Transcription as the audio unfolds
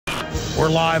We're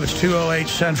live. It's 2:08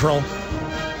 Central.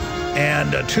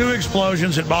 And 2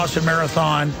 explosions at Boston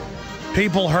Marathon.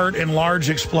 People hurt in large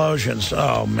explosions.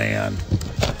 Oh, man.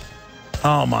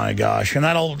 Oh, my gosh. And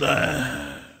that'll, what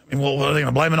are they going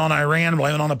to blame it on Iran,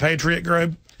 blame it on the Patriot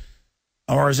Group?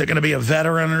 Or is it going to be a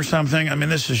veteran or something? I mean,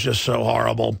 this is just so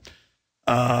horrible.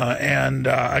 Again,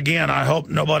 I hope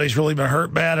nobody's really been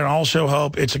hurt bad, and I also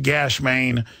hope it's a gas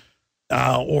main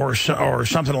or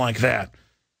something like that.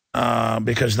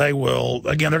 Because they will,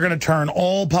 again, they're going to turn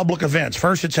all public events.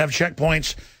 First, it's have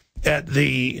checkpoints at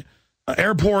the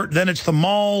airport, then it's the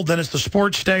mall, then it's the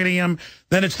sports stadium,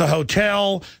 then it's the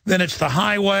hotel, then it's the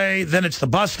highway, then it's the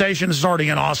bus station. This is already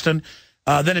in Austin.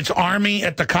 Then it's Army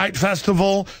at the Kite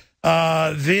Festival.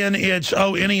 Then it's,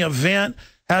 any event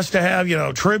has to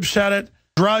have, troops at it.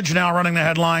 Drudge now running the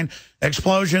headline,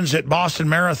 explosions at Boston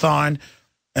Marathon.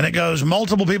 And it goes,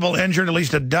 multiple people injured, at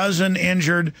least a dozen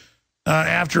injured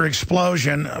after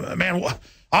explosion. Man,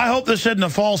 I hope this isn't a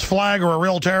false flag or a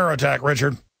real terror attack,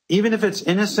 Richard. Even if it's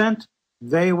innocent,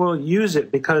 they will use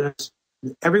it because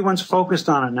everyone's focused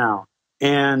on it now.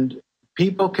 And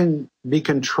people can be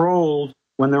controlled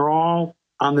when they're all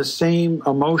on the same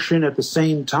emotion at the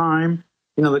same time.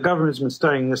 The government's been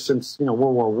studying this since, World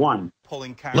War I.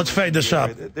 Let's fade this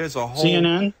up. There's a whole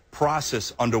CNN?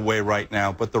 process underway right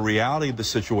now, but the reality of the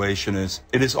situation is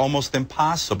it is almost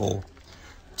impossible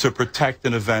to protect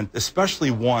an event, especially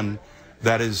one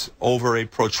that is over a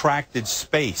protracted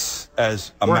space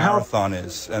as a marathon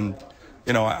is. And,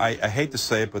 I hate to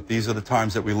say it, but these are the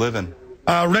times that we live in.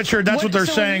 Richard, that's what they're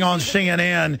saying on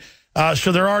CNN.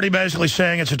 So they're already basically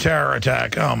saying it's a terror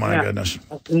attack. Oh, my goodness.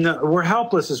 No, we're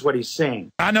helpless is what he's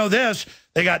saying. I know this.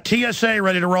 They got TSA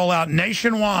ready to roll out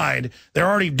nationwide. They're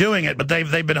already doing it, but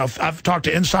they've been, I've talked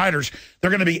to insiders.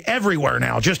 They're going to be everywhere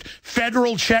now, just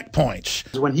federal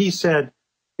checkpoints. When he said,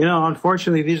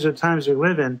 unfortunately, these are the times we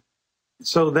live in.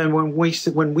 So then when we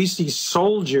see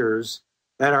soldiers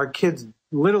at our kids'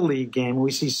 Little League game,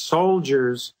 we see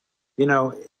soldiers,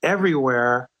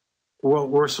 everywhere,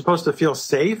 we're supposed to feel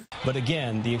safe. But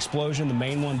again, the explosion, the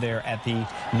main one there at the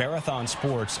Marathon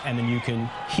Sports, and then you can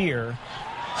hear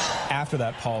after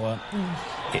that, Paula,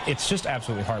 it's just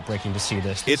absolutely heartbreaking to see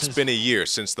this. It's been a year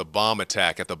since the bomb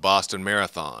attack at the Boston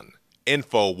Marathon.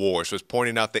 INFOWARS was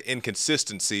pointing out the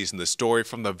inconsistencies in the story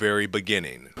from the very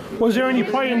beginning. Was there any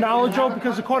prior knowledge, Joe?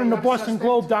 Because according to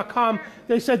BostonGlobe.com,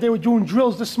 they said they were doing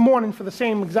drills this morning for the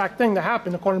same exact thing that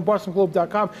happened, according to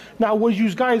BostonGlobe.com. Now, was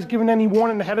you guys given any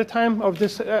warning ahead of time of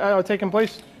this taking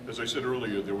place? As I said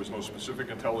earlier, there was no specific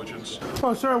intelligence.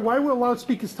 Oh, sir, why were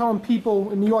loudspeakers telling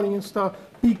people in the audience to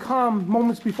be calm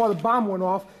moments before the bomb went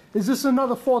off? Is this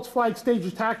another false flag stage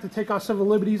attack to take our civil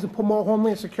liberties and put more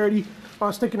Homeland Security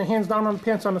sticking their hands down on the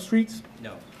pants on the streets?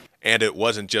 No. And it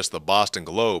wasn't just the Boston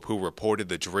Globe who reported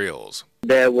the drills.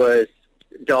 There was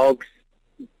dogs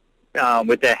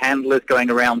with their handlers going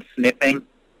around sniffing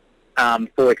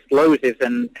for explosives,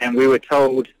 and we were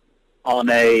told on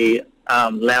a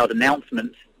loud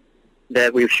announcement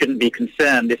that we shouldn't be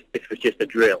concerned. This was just a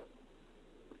drill.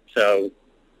 So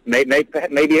maybe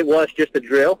it was just a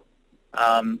drill.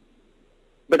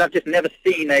 But I've just never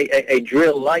seen a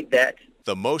drill like that.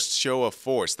 The most show of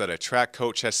force that a track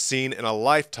coach has seen in a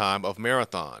lifetime of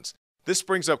marathons. This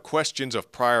brings up questions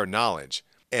of prior knowledge.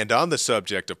 And on the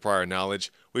subject of prior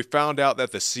knowledge, we found out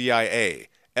that the CIA,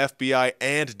 FBI,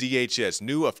 and DHS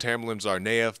knew of Tamerlan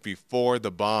Tsarnaev before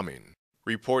the bombing.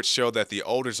 Reports show that the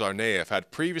older Tsarnaev had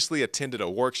previously attended a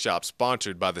workshop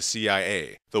sponsored by the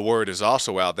CIA. The word is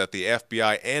also out that the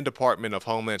FBI and Department of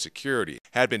Homeland Security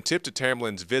had been tipped to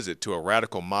Tamerlan's visit to a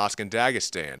radical mosque in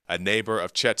Dagestan, a neighbor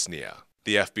of Chechnya.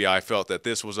 The FBI felt that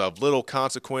this was of little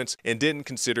consequence and didn't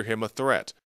consider him a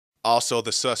threat. Also,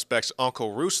 the suspect's uncle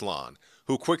Ruslan,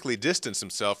 who quickly distanced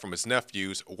himself from his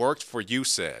nephews, worked for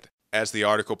USAID. As the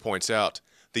article points out,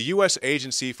 the U.S.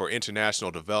 Agency for International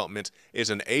Development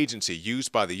is an agency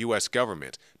used by the U.S.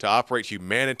 government to operate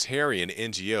humanitarian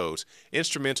NGOs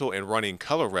instrumental in running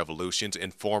color revolutions in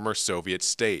former Soviet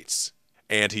states.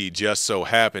 And he just so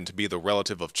happened to be the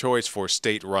relative of choice for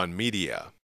state-run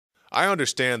media. I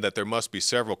understand that there must be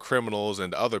several criminals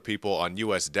and other people on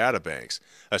U.S. databanks,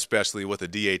 especially with the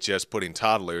DHS putting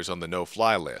toddlers on the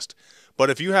no-fly list. But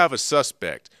if you have a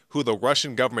suspect who the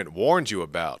Russian government warned you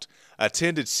about,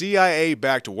 attended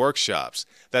CIA-backed workshops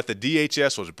that the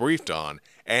DHS was briefed on,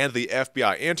 and the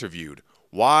FBI interviewed,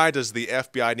 why does the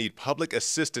FBI need public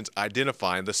assistance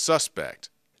identifying the suspect?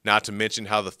 Not to mention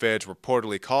how the feds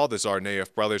reportedly called the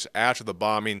Tsarnaev brothers after the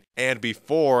bombing and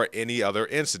before any other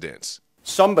incidents.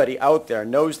 Somebody out there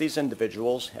knows these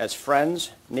individuals as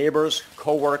friends, neighbors,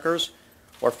 co-workers,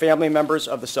 or family members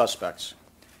of the suspects.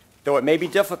 Though it may be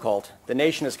difficult, the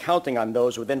nation is counting on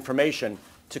those with information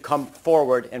to come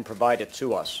forward and provide it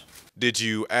to us. Did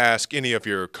you ask any of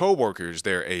your co-workers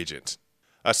their agent?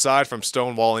 Aside from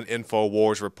stonewalling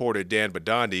INFOWARS reporter Dan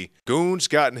Badandi, goons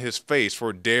got in his face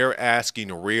for dare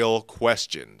asking real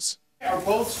questions. Are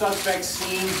both suspects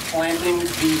seen planting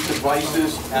these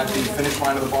devices at the finish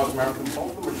line of the Boston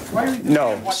Marathon?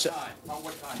 No.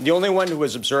 The only one who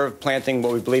was observed planting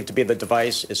what we believe to be the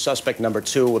device is suspect number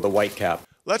 2 with a white cap.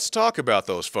 Let's talk about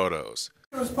those photos.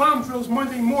 There was bomb drills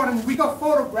Monday morning. We got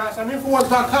photographs on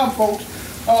INFOWARS.com, folks,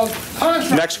 of contracts.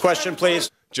 Next question,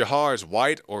 please. Jahar's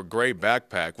white or gray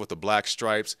backpack with the black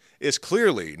stripes is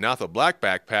clearly not the black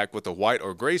backpack with the white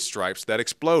or gray stripes that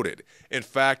exploded. In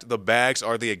fact, the bags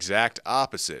are the exact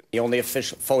opposite. The only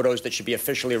official photos that should be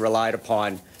officially relied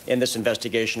upon in this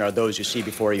investigation are those you see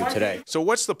before you today. So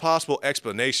what's the possible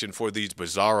explanation for these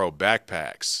bizarro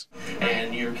backpacks?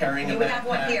 And you're carrying a backpack. We have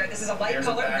one here. This is a light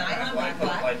colored nylon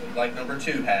backpack. Like number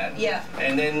 2 had. Yeah.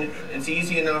 And then it's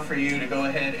easy enough for you to go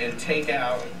ahead and take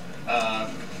out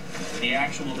the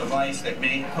actual device that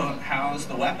may house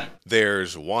the weapon.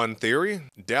 There's one theory.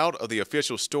 Doubt of the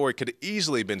official story could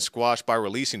easily have been squashed by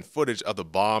releasing footage of the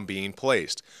bomb being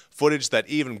placed, footage that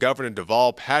even Governor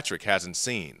Deval Patrick hasn't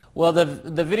seen. Well, the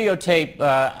videotape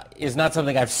is not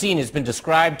something I've seen. It's been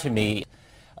described to me,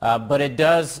 but it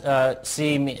does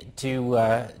seem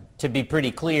to be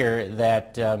pretty clear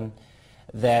that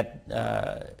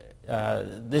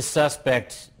this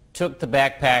suspect took the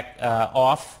backpack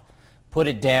off, put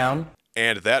it down.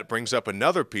 And that brings up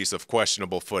another piece of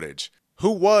questionable footage.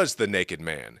 Who was the naked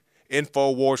man?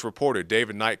 INFOWARS reporter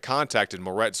David Knight contacted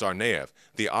Moret Zarnaev,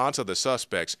 the aunt of the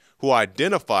suspects, who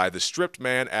identified the stripped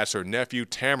man as her nephew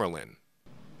Tamerlan.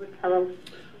 Hello.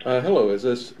 Hello, is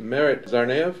this Moret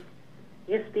Zarnaev?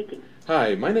 Yes, speaking.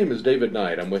 Hi, my name is David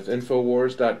Knight. I'm with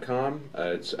INFOWARS.com.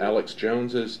 It's Alex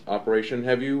Jones's operation.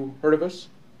 Have you heard of us?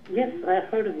 Yes, I've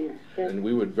heard of you. Yes. And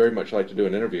we would very much like to do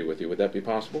an interview with you. Would that be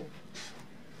possible?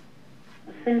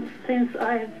 Since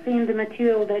I have seen the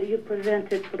material that you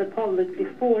presented for the public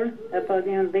before about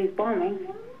these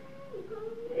bombings,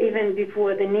 even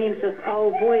before the names of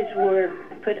our boys were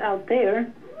put out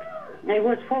there, I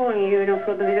was following you,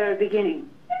 from the very beginning.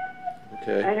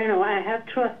 Okay. I don't know. I have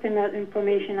trust in that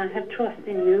information. I have trust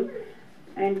in you,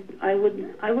 and I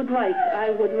would like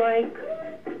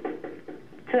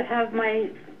to have my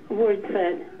word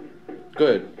said.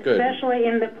 Good. Especially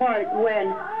in the part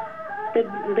when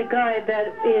the guy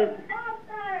that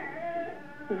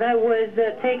was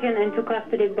taken into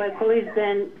custody by police,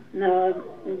 then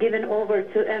given over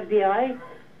to FBI.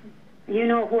 You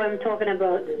know who I'm talking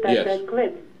about? Yes. That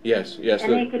clip. Yes. A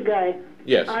naked guy.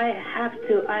 Yes. I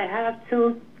have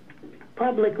to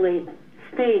publicly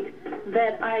state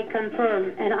that I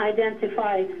confirm and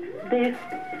identify this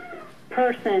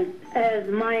person as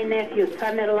my nephew,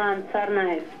 Tamerlan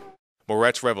Tsarnaev.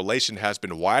 Moret's revelation has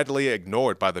been widely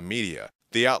ignored by the media.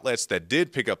 The outlets that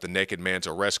did pick up the naked man's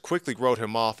arrest quickly wrote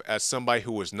him off as somebody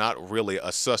who was not really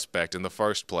a suspect in the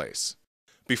first place.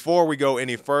 Before we go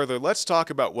any further, let's talk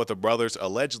about what the brothers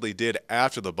allegedly did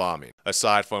after the bombing,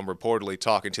 aside from reportedly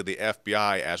talking to the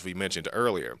FBI as we mentioned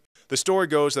earlier. The story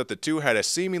goes that the two had a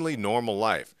seemingly normal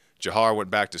life. Jahar went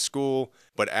back to school,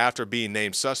 but after being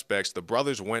named suspects, the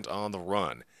brothers went on the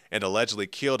run and allegedly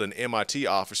killed an MIT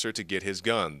officer to get his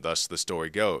gun, thus the story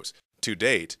goes. To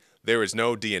date, there is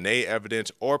no DNA evidence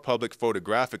or public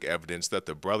photographic evidence that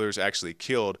the brothers actually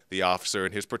killed the officer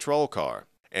in his patrol car.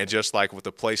 And just like with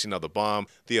the placing of the bomb,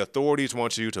 the authorities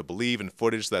want you to believe in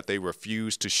footage that they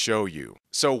refuse to show you.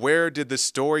 So where did this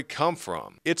story come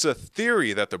from? It's a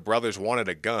theory that the brothers wanted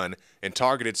a gun and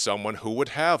targeted someone who would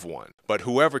have one. But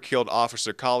whoever killed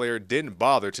Officer Collier didn't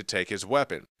bother to take his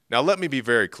weapon. Now let me be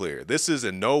very clear, this is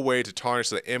in no way to tarnish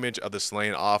the image of the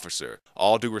slain officer.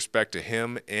 All due respect to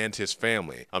him and his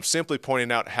family. I'm simply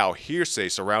pointing out how hearsay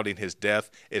surrounding his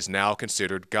death is now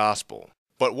considered gospel.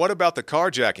 But what about the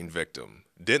carjacking victim?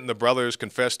 Didn't the brothers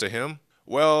confess to him?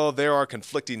 Well, there are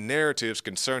conflicting narratives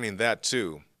concerning that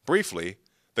too. Briefly,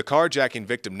 the carjacking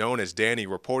victim known as Danny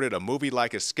reported a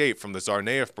movie-like escape from the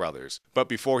Zarnaev brothers. But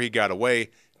before he got away,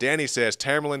 Danny says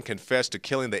Tamerlan confessed to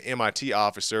killing the MIT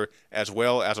officer as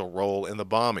well as a role in the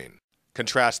bombing.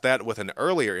 Contrast that with an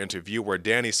earlier interview where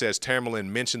Danny says Tamerlan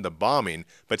mentioned the bombing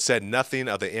but said nothing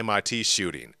of the MIT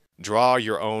shooting. Draw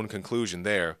your own conclusion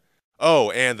there.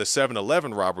 Oh, and the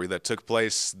 7-Eleven robbery that took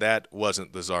place, that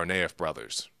wasn't the Zarnaev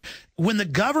brothers. When the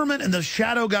government and the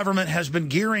shadow government has been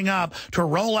gearing up to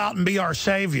roll out and be our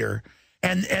savior,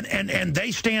 and they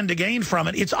stand to gain from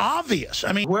it, it's obvious.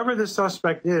 I mean, whoever the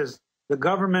suspect is, the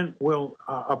government will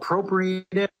appropriate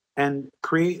it and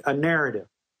create a narrative.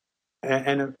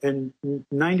 and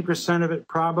 90% of it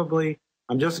probably,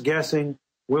 I'm just guessing,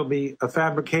 will be a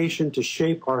fabrication to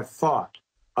shape our thought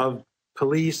of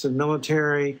police and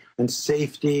military and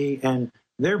safety, and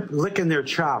they're licking their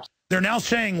chops. They're now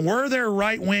saying, were there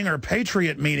right-wing or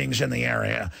patriot meetings in the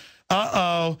area?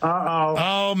 Uh-oh. Uh-oh.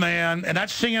 Oh, man. And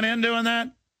that's CNN doing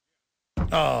that?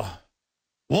 Oh.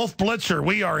 Wolf Blitzer,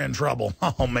 we are in trouble.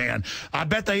 Oh, man. I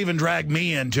bet they even dragged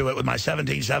me into it with my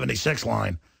 1776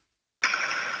 line.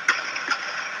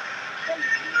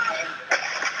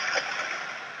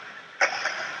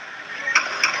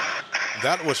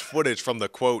 That was footage from the,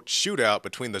 quote, shootout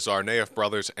between the Tsarnaev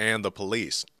brothers and the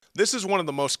police. This is one of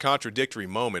the most contradictory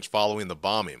moments following the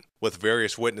bombing, with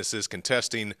various witnesses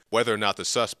contesting whether or not the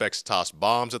suspects tossed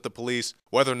bombs at the police,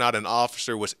 whether or not an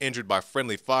officer was injured by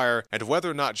friendly fire, and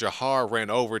whether or not Jahar ran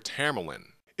over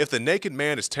Tamerlan. If the naked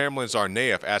man is Tamerlan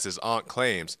Tsarnaev, as his aunt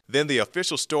claims, then the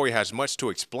official story has much to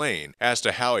explain as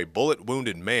to how a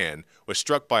bullet-wounded man was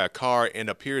struck by a car and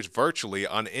appears virtually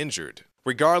uninjured.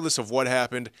 Regardless of what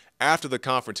happened, after the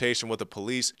confrontation with the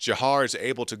police, Jahar is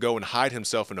able to go and hide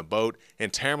himself in a boat,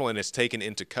 and Tamerlan is taken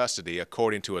into custody,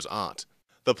 according to his aunt.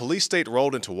 The police state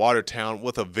rolled into Watertown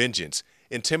with a vengeance,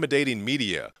 intimidating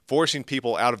media, forcing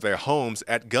people out of their homes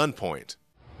at gunpoint.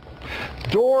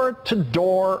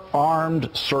 Door-to-door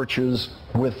armed searches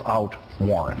without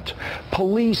warrant.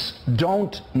 Police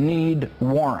don't need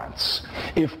warrants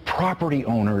if property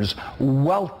owners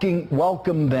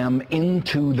welcome them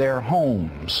into their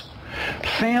homes.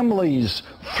 Families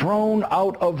thrown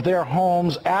out of their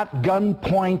homes at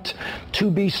gunpoint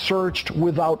to be searched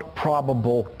without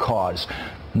probable cause.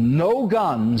 No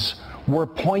guns were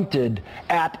pointed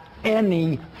at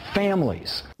any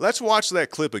families. Let's watch that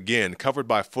clip again, covered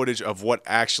by footage of what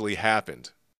actually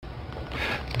happened.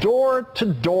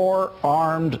 Door-to-door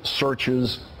armed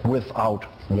searches without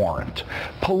warrant.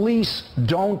 Police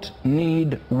don't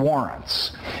need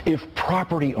warrants if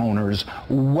property owners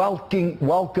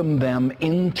welcome them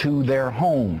into their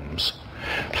homes.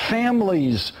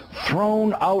 Families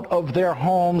thrown out of their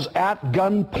homes at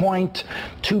gunpoint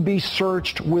to be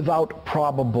searched without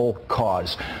probable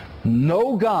cause.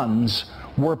 No guns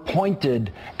were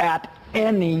pointed at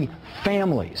any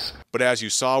families. But as you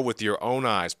saw with your own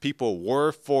eyes, people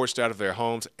were forced out of their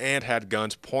homes and had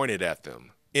guns pointed at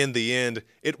them. In the end,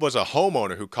 it was a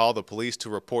homeowner who called the police to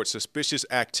report suspicious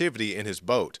activity in his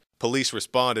boat. Police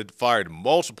responded, fired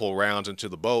multiple rounds into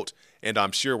the boat, and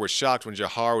I'm sure were shocked when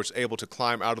Jahar was able to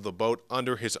climb out of the boat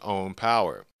under his own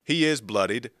power. He is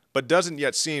bloodied, but doesn't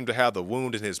yet seem to have the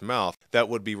wound in his mouth that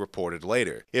would be reported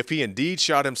later. If he indeed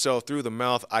shot himself through the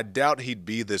mouth, I doubt he'd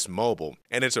be this mobile,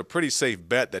 and it's a pretty safe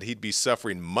bet that he'd be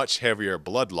suffering much heavier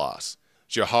blood loss.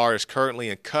 Jahar is currently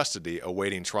in custody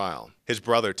awaiting trial. His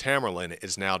brother Tamerlan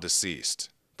is now deceased.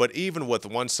 But even with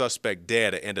one suspect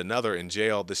dead and another in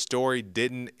jail, the story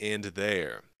didn't end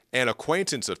there. An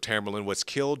acquaintance of Tamerlan was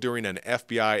killed during an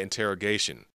FBI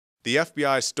interrogation. The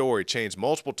FBI's story changed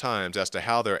multiple times as to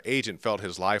how their agent felt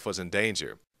his life was in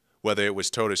danger. Whether it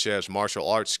was Todashev's martial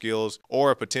arts skills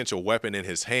or a potential weapon in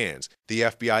his hands, the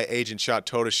FBI agent shot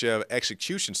Todashev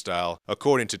execution style,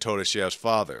 according to Todashev's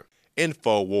father.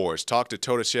 INFOWARS talked to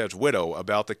Todashev's widow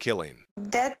about the killing.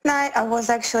 That night I was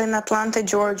actually in Atlanta,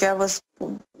 Georgia. I was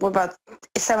about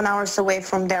 7 hours away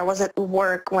from there. I was at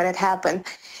work when it happened.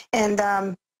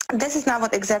 And this is not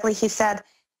what exactly he said.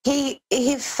 He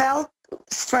felt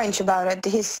strange about it.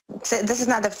 This is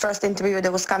not the first interview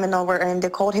that was coming over, and they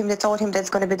told him this is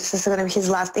going to be his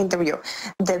last interview.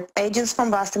 The agents from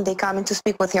Boston, they come in to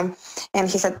speak with him, and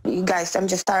he said, "You guys, I'm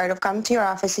just tired of coming to your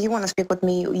office. If you want to speak with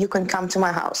me, you can come to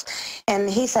my house." And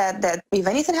he said that if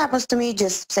anything happens to me,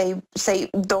 just say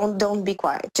don't be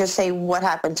quiet. Just say what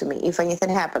happened to me if anything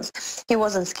happens. He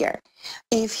wasn't scared.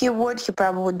 If he would, he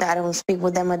probably would not even speak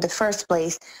with them in the first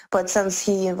place. But since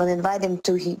he even invited them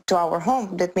to our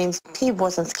home, that means he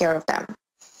wasn't scared of them.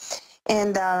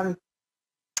 And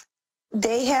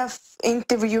they have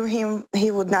interviewed him. He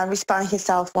would not respond his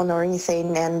cell phone or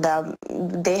anything. And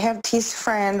they have his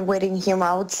friend waiting him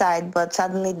outside, but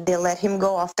suddenly they let him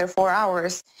go after 4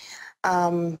 hours.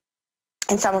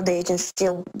 And some of the agents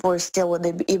were still with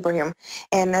Ibrahim.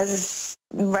 And as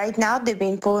right now, they've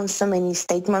been pulling so many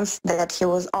statements that he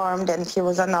was armed and he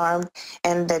was unarmed,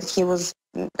 and that he was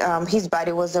his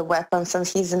body was a weapon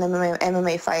since he's an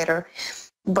MMA fighter.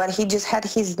 But he just had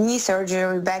his knee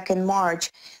surgery back in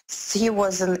March. So he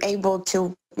wasn't able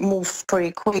to move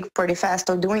pretty quick, pretty fast,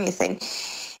 or do anything.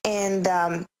 And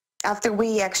after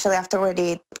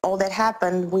already all that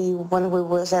happened, when we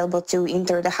was able to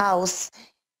enter the house,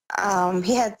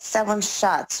 he had 7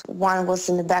 shots. One was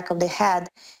in the back of the head,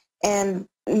 and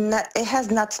it has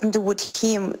nothing to do with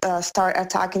him start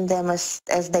attacking them as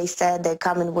they said. They're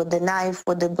coming with the knife,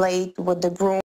 with the blade, with the broom.